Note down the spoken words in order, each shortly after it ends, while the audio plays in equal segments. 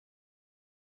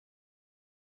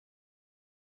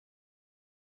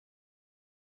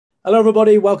Hello,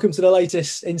 everybody. Welcome to the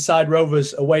latest Inside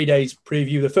Rovers away days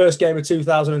preview. The first game of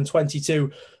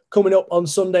 2022 coming up on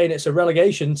Sunday, and it's a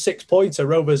relegation 6-pointer.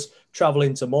 Rovers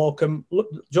travelling to Morecambe.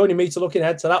 Joining me to looking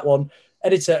ahead to that one,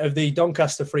 editor of the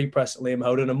Doncaster Free Press, Liam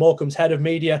Hoden, and Morecambe's head of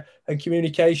media and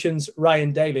communications,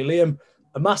 Ryan Daly. Liam,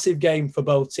 a massive game for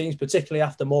both teams, particularly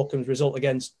after Morecambe's result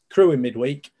against Crewe in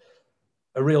midweek.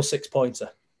 A real 6-pointer.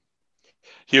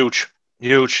 Huge.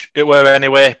 It were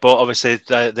anyway, but obviously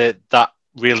that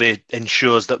really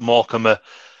ensures that Morecambe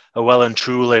are well and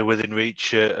truly within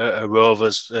reach of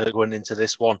Rovers going into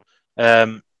this one.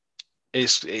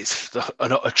 It's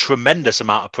a tremendous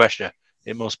amount of pressure,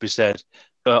 it must be said,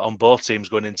 on both teams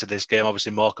going into this game.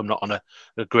 Obviously, Morecambe not on a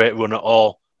great run at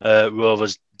all.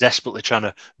 Rovers desperately trying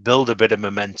to build a bit of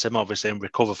momentum, obviously, and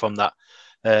recover from that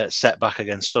setback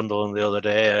against Sunderland the other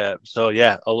day.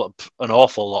 An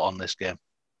awful lot on this game.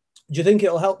 Do you think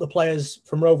it'll help the players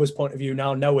from Rovers' point of view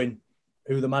now knowing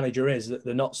who the manager is, that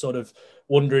they're not sort of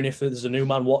wondering if there's a new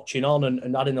man watching on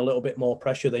and adding a little bit more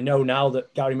pressure? They know now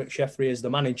that Gary McSheffrey is the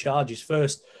man in charge. His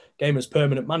first game as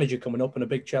permanent manager coming up and a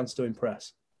big chance to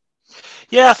impress.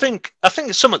 Yeah, I think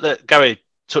it's something that Gary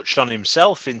touched on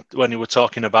himself when he were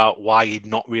talking about why he'd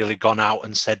not really gone out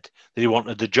and said that he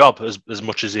wanted the job as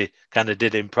much as he kind of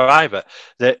did in private.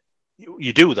 That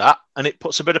you do that and it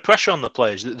puts a bit of pressure on the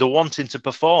players. They're wanting to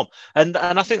perform. And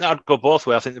I think that would go both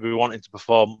ways. I think they'd be wanting to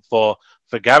perform for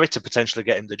Gary to potentially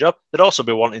get him the job. They'd also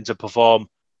be wanting to perform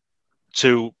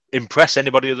to impress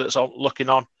anybody that's looking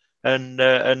on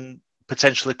and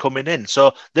potentially coming in.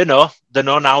 So they know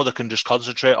now they can just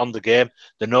concentrate on the game.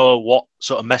 They know what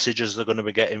sort of messages they're going to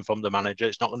be getting from the manager.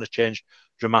 It's not going to change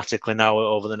dramatically now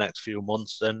over the next few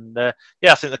months. And I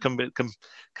think they can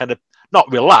kind of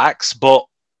not relax, but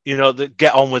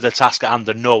get on with the task at hand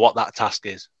and know what that task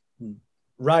is.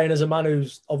 Ryan, as a man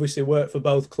who's obviously worked for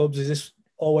both clubs, is this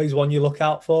always one you look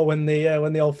out for when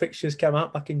the old fixtures came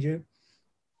out back in June?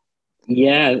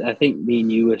 Yeah, I think me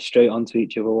and you were straight onto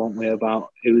each other, weren't we, about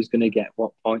who was going to get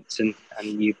what points, and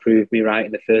you proved me right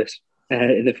in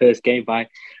the first game by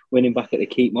winning back at the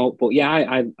Keep Moat. But yeah,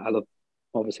 I love.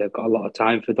 Obviously, I've got a lot of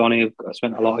time for Donny. I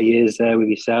spent a lot of years there with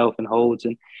yourself and Hoden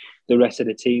and the rest of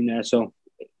the team there. So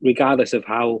regardless of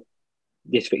how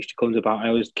this fixture comes about, I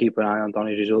always keep an eye on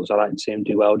Donny's results. I like to see him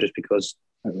do well just because,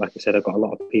 like I said, I've got a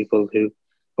lot of people who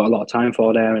got a lot of time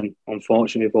for there, and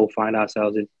unfortunately we both find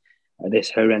ourselves in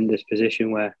this horrendous position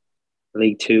where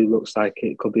League Two looks like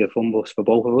it could be a fun bus for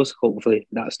both of us. Hopefully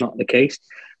that's not the case,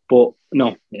 but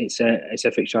no, it's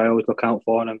a fixture I always look out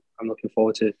for, and I'm looking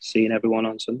forward to seeing everyone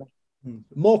on Sunday.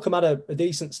 Morecambe had a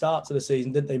decent start to the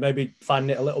season, didn't they? Maybe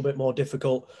finding it a little bit more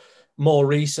difficult more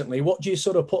recently. What do you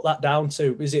sort of put that down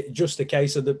to? Is it just a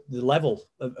case of the level,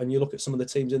 and you look at some of the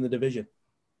teams in the division?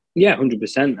 Yeah,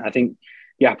 100%. I think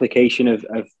the application of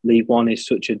League One is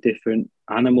such a different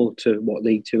animal to what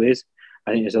League Two is.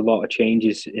 I think there's a lot of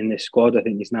changes in this squad. I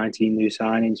think there's 19 new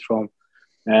signings from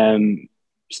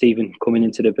Stephen coming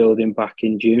into the building back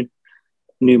in June.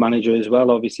 New manager as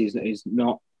well, obviously, is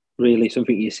not really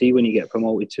something you see when you get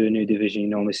promoted to a new division. You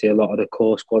normally see a lot of the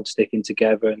core squad sticking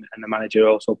together and the manager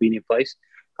also being in place.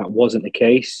 That wasn't the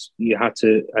case. You had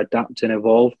to adapt and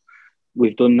evolve.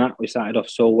 We've done that. We started off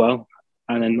so well,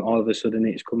 and then all of a sudden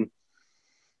it's come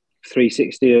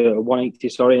 360 or 180,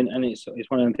 sorry, and it's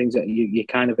one of the things that you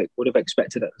kind of would have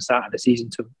expected at the start of the season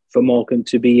for Morecambe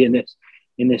to be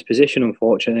in this position,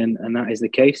 unfortunately, and that is the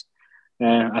case.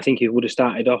 I think if we would have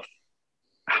started off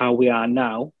how we are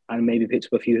now and maybe picked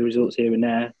up a few results here and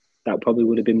there, that probably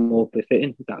would have been more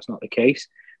befitting. That's not the case.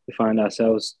 We find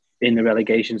ourselves in the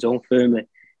relegation zone, firmly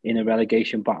in a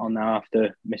relegation battle now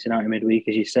after missing out in midweek,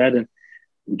 as you said, and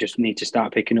we just need to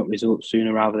start picking up results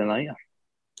sooner rather than later.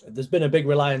 There's been a big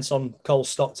reliance on Cole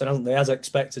Stockton, hasn't there? As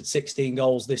expected, 16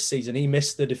 goals this season. He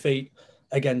missed the defeat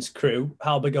against Crewe.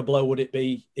 How big a blow would it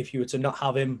be if you were to not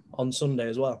have him on Sunday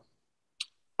as well?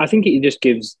 I think it just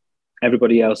gives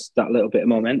everybody else that little bit of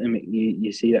momentum.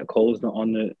 You see that Cole's not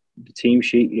on the team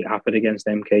sheet. It happened against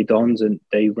MK Dons and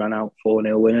they ran out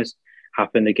 4-0 winners.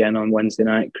 Happened again on Wednesday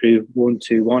night. Crewe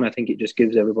 1-2-1. I think it just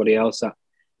gives everybody else that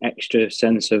extra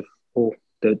sense of,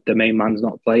 the main man's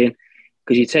not playing.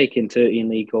 Because you're taking 13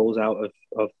 league goals out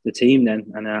of the team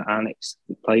then. And our next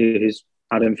player, who's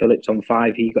Adam Phillips, on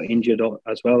 5, he got injured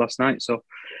as well last night. So,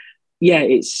 yeah,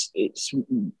 he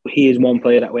is one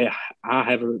player that we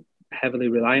are heavily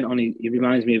reliant on. He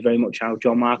reminds me of very much how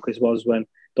John Marquis was when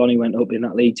Donny went up in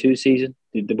that League Two season.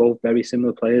 They're both very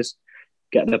similar players.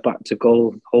 Get their back to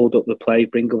goal, hold up the play,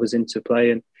 bring others into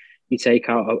play. And you take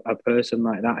out a person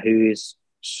like that who is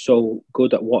so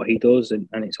good at what he does, and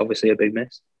it's obviously a big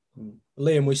miss.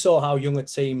 Liam, we saw how young a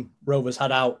team Rovers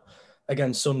had out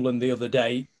against Sunderland the other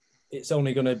day. it's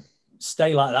only going to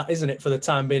stay like that, isn't it, for the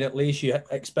time being at least? You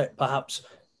expect perhaps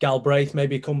Galbraith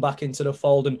maybe come back into the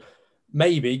fold, and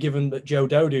maybe, given that Joe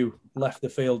Dodu left the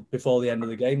field before the end of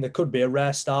the game, there could be a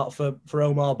rare start for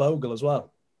Omar Bogle as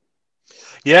well.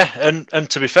 Yeah, and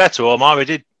to be fair to Omar,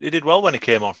 he did well when he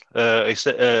came on. He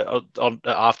said on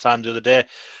at half time the other day,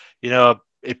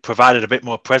 he provided a bit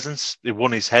more presence. He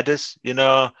won his headers.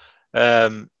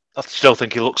 I still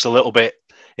think he looks a little bit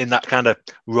in that kind of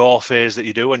raw phase that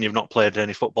you do when you've not played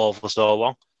any football for so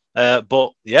long.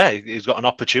 But yeah, he's got an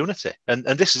opportunity, and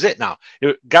this is it now.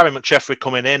 Gary McSheffrey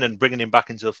coming in and bringing him back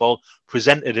into the fold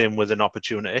presented him with an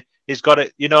opportunity. He's got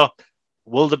it.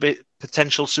 Will there be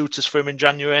potential suitors for him in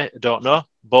January? I don't know,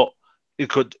 but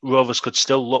Rovers could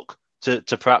still look to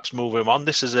perhaps move him on.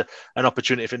 This is an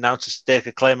opportunity for him now to stake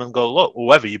a claim and go, look,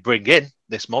 whoever you bring in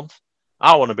this month,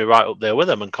 I want to be right up there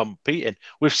with him and competing.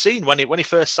 We've seen when he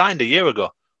first signed a year ago,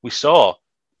 we saw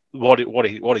what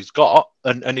he's got,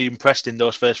 and he impressed in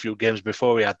those first few games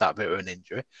before he had that bit of an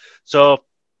injury. So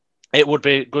it would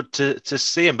be good to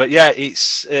see him. But yeah,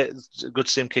 it's good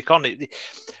to see him kick on.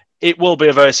 It will be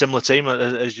a very similar team,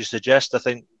 as you suggest. I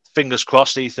think, fingers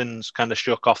crossed, Ethan's kind of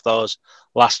shook off those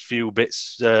last few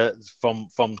bits from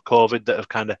COVID that have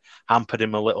kind of hampered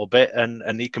him a little bit,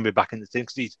 and he can be back in the team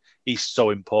because he's so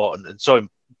important, and so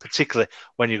particularly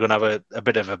when you're going to have a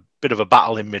bit of a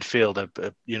battle in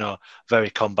midfield, very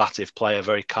combative player,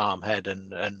 very calm head,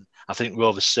 and I think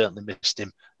Rovers certainly missed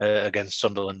him against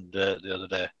Sunderland the other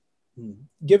day.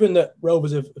 Given that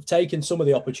Rovers have taken some of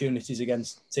the opportunities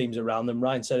against teams around them,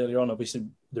 Ryan said earlier on, obviously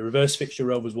the reverse fixture,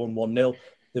 Rovers won 1-0.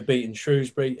 They've beaten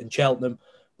Shrewsbury and Cheltenham,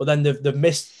 but then they've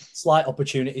missed slight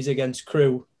opportunities against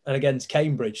Crewe and against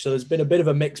Cambridge. So there's been a bit of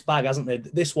a mixed bag, hasn't there?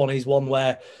 This one is one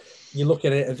where you're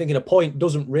looking at it and thinking a point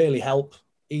doesn't really help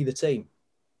either team.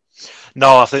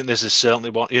 No, I think this is certainly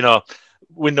one.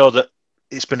 We know that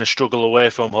it's been a struggle away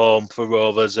from home for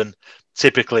Rovers, and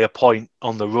typically a point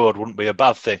on the road wouldn't be a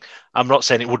bad thing. I'm not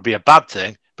saying it would be a bad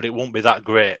thing, but it won't be that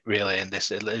great, really, in this,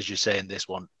 as you say, in this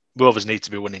one. Rovers need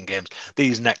to be winning games.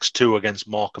 These next two against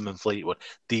Morecambe and Fleetwood,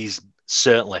 these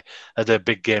certainly are the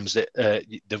big games that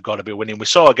they've got to be winning. We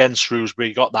saw against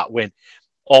Shrewsbury, got that win,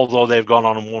 although they've gone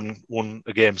on and won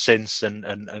a game since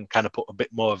and kind of put a bit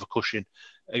more of a cushion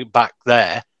back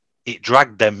there. It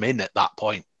dragged them in at that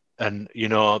point. And,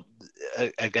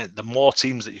 again, the more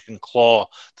teams that you can claw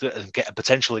and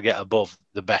potentially get above,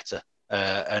 the better.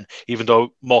 And even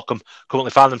though Morecambe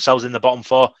currently find themselves in the bottom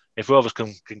four, if Rovers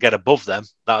can get above them,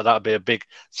 that would be a big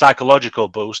psychological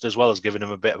boost, as well as giving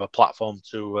them a bit of a platform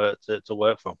to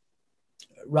work from.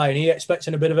 Ryan, are you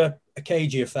expecting a bit of a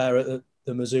cagey affair at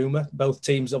the Mazuma? Both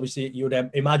teams, obviously, you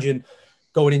would imagine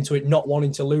going into it not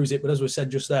wanting to lose it, but as we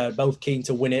said just there, both keen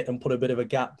to win it and put a bit of a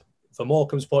gap from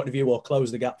Morecambe's point of view, or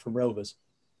close the gap from Rovers.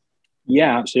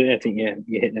 Yeah, absolutely. I think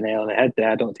you hit the nail on the head there.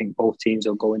 I don't think both teams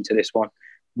will go into this one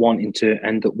wanting to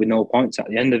end up with no points at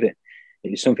the end of it.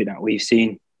 It's something that we've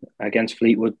seen against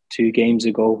Fleetwood 2 games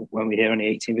ago when we were here on the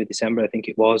 18th of December, I think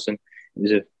it was, and it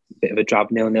was a bit of a drab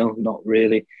 0-0, not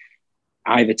really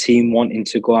either team wanting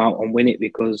to go out and win it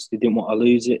because they didn't want to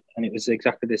lose it. And it was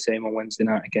exactly the same on Wednesday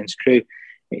night against Crewe.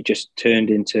 It just turned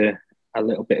into a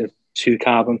little bit of 2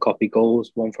 carbon copy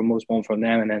goals, one from us, one from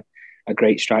them, and then a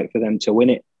great strike for them to win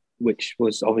it, which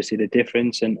was obviously the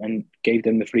difference and gave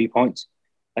them the 3 points.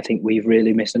 I think we've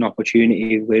really missed an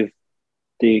opportunity with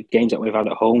the games that we've had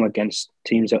at home against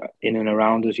teams that are in and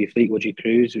around us, your Fleetwood, your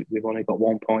Crews. We've only got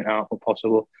 1 point out of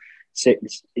possible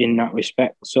 6 in that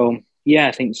respect. So, yeah,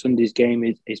 I think Sunday's game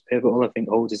is pivotal. I think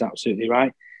Hodes is absolutely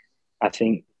right. I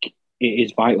think it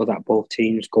is vital that both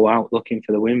teams go out looking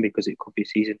for the win because it could be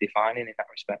season defining in that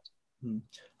respect.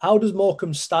 How does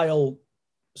Morecambe's style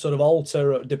sort of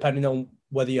alter depending on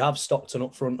whether you have Stockton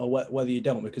up front or whether you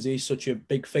don't? Because he's such a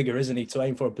big figure, isn't he, to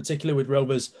aim for, particularly with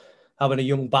Rovers having a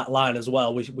young back line as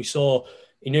well. We saw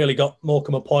he nearly got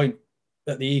Morecambe a point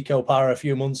at the Eco Power a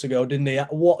few months ago, didn't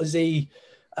he?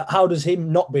 How does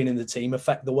him not being in the team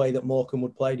affect the way that Morecambe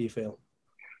would play, do you feel?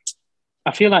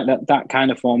 I feel like that kind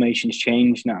of formation's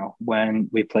changed now when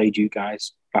we played you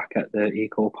guys back at the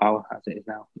Eco Power, as it is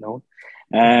now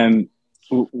known.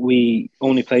 We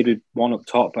only played with one up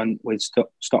top and with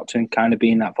Stockton kind of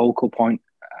being that focal point,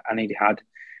 and he had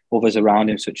others around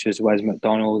him such as Wes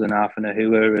McDonald and Arthur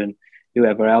Nahua and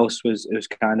whoever else was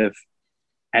kind of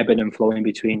ebbing and flowing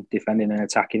between defending and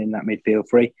attacking in that midfield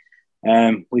three.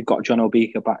 We've got John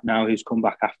Obika back now, who's come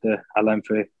back after a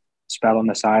lengthy spell on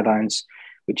the sidelines,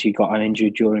 which he got an injury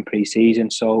during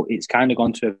pre-season. So it's kind of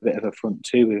gone to a bit of a front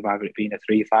two, with either it being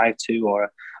a 3-5-2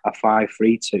 or a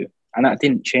 5-3-2. And that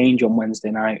didn't change on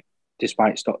Wednesday night,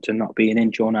 despite Stockton not being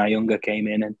in. Jonah Younger came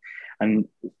in and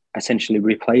essentially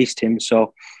replaced him.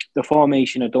 So the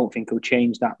formation, I don't think will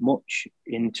change that much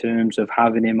in terms of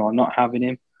having him or not having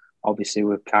him. Obviously,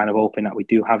 we're kind of hoping that we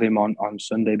do have him on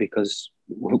Sunday because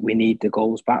we need the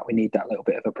goals back. We need that little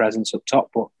bit of a presence up top.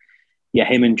 But yeah,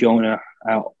 him and Jonah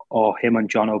or him and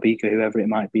John Obika, whoever it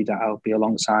might be, that'll be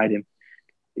alongside him.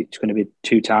 It's going to be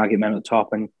 2 target men up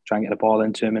top and try and get the ball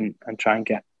into him and try and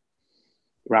get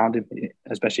around him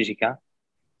as best as you can.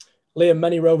 Liam,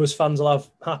 many Rovers fans will have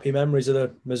happy memories of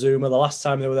the Mazuma. The last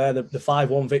time they were there, the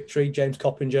 5-1 victory, James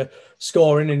Coppinger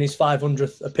scoring in his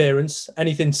 500th appearance.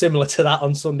 Anything similar to that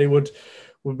on Sunday would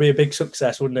be a big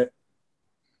success, wouldn't it?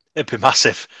 It'd be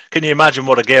massive. Can you imagine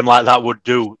what a game like that would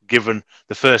do, given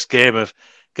the first game of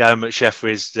Gary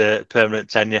McSheffrey's permanent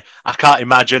tenure? I can't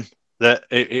imagine that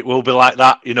it will be like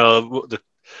that. You know,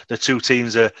 the two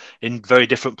teams are in very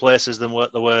different places than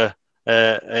what they were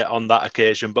on that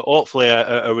occasion, but hopefully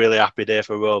a really happy day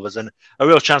for Rovers and a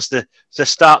real chance to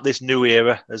start this new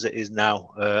era as it is now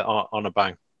on a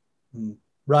bang.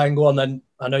 Ryan, go on then.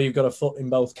 I know you've got a foot in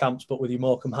both camps, but with your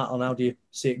Morecambe hat on, how do you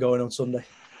see it going on Sunday?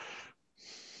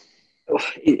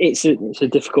 It's a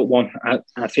difficult one.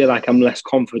 I feel like I'm less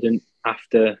confident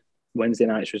after Wednesday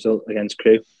night's result against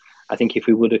Crewe. I think if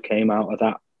we would have came out of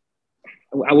that,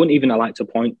 I wouldn't even have liked to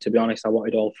point, to be honest. I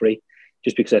wanted all 3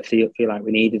 just because I feel like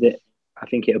we needed it. I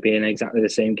think it'll be in exactly the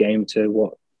same game to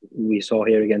what we saw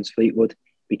here against Fleetwood.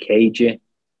 Be cagey.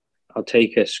 I'll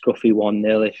take a scruffy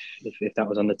 1-0 if that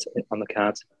was on the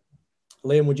cards.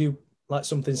 Liam, would you like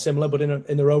something similar, but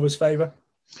in the Rovers' favour?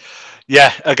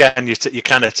 Yeah, again, you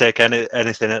kind of take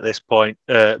anything at this point,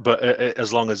 but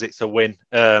as long as it's a win.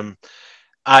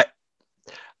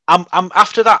 I'm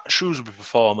after that Shrewsbury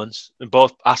performance in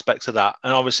both aspects of that,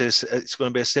 and obviously it's going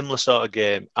to be a similar sort of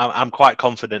game. I'm quite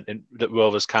confident that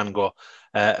Rovers can go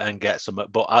and get some,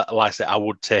 but like I said, I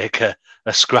would take a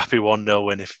scrappy 1-0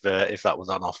 win if that was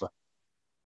on offer.